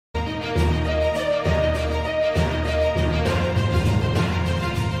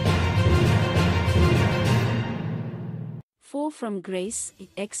Fall from grace,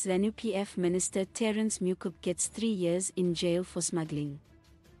 ex-Zanu PF Minister Terrence Mukupe gets 3 years in jail for smuggling.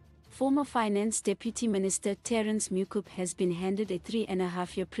 Former Finance Deputy Minister Terrence Mukupe has been handed a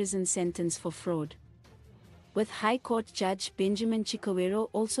 3.5-year prison sentence for fraud, with High Court Judge Benjamin Chikowero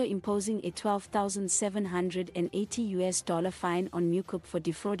also imposing a $12,780 fine on Mukupe for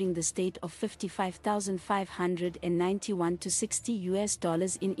defrauding the state of $55,591 to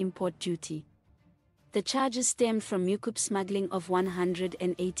 $60 in import duty. The charges stemmed from Mukupe's smuggling of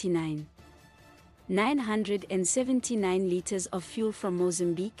 189,979 liters of fuel from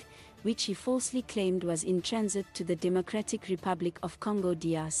Mozambique, which he falsely claimed was in transit to the Democratic Republic of Congo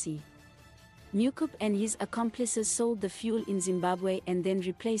 (DRC). Mukupe and his accomplices sold the fuel in Zimbabwe and then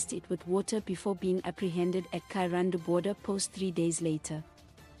replaced it with water before being apprehended at Chirundu Border Post 3 days later.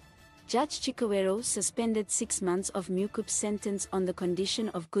 Judge Chikowero suspended 6 months of Mukupe's sentence on the condition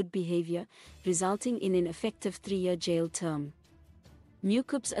of good behavior, resulting in an effective 3-year jail term.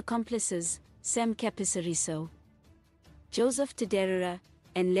 Mukupe's accomplices, Sam Kapisariso, Joseph Tederera,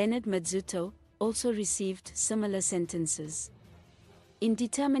 and Leonard Mazzuto, also received similar sentences. In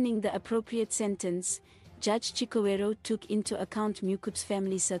determining the appropriate sentence, Judge Chikowero took into account Mukupe's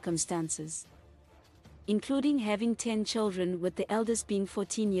family circumstances, including having 10 children with the eldest being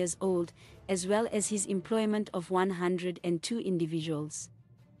 14 years old, as well as his employment of 102 individuals.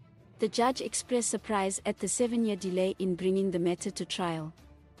 The judge expressed surprise at the 7-year delay in bringing the matter to trial,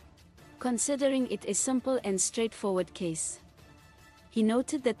 considering it a simple and straightforward case. He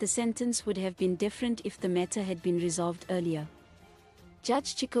noted that the sentence would have been different if the matter had been resolved earlier.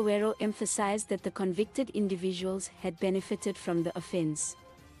 Judge Chikowero emphasized that the convicted individuals had benefited from the offense,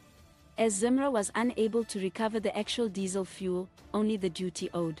 as Zimra was unable to recover the actual diesel fuel, only the duty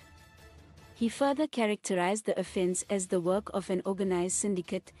owed. He further characterized the offense as the work of an organized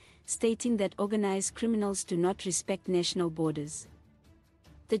syndicate, stating that organized criminals do not respect national borders.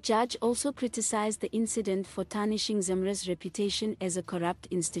 The judge also criticized the incident for tarnishing Zimra's reputation as a corrupt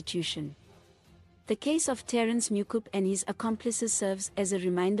institution. The case of Terrence Mukupe and his accomplices serves as a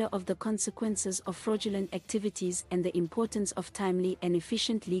reminder of the consequences of fraudulent activities and the importance of timely and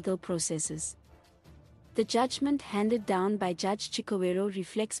efficient legal processes. The judgment handed down by Judge Chikowero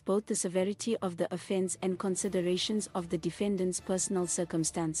reflects both the severity of the offense and considerations of the defendant's personal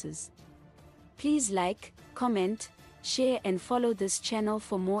circumstances. Please like, comment, share and follow this channel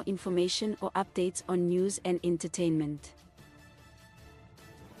for more information or updates on news and entertainment.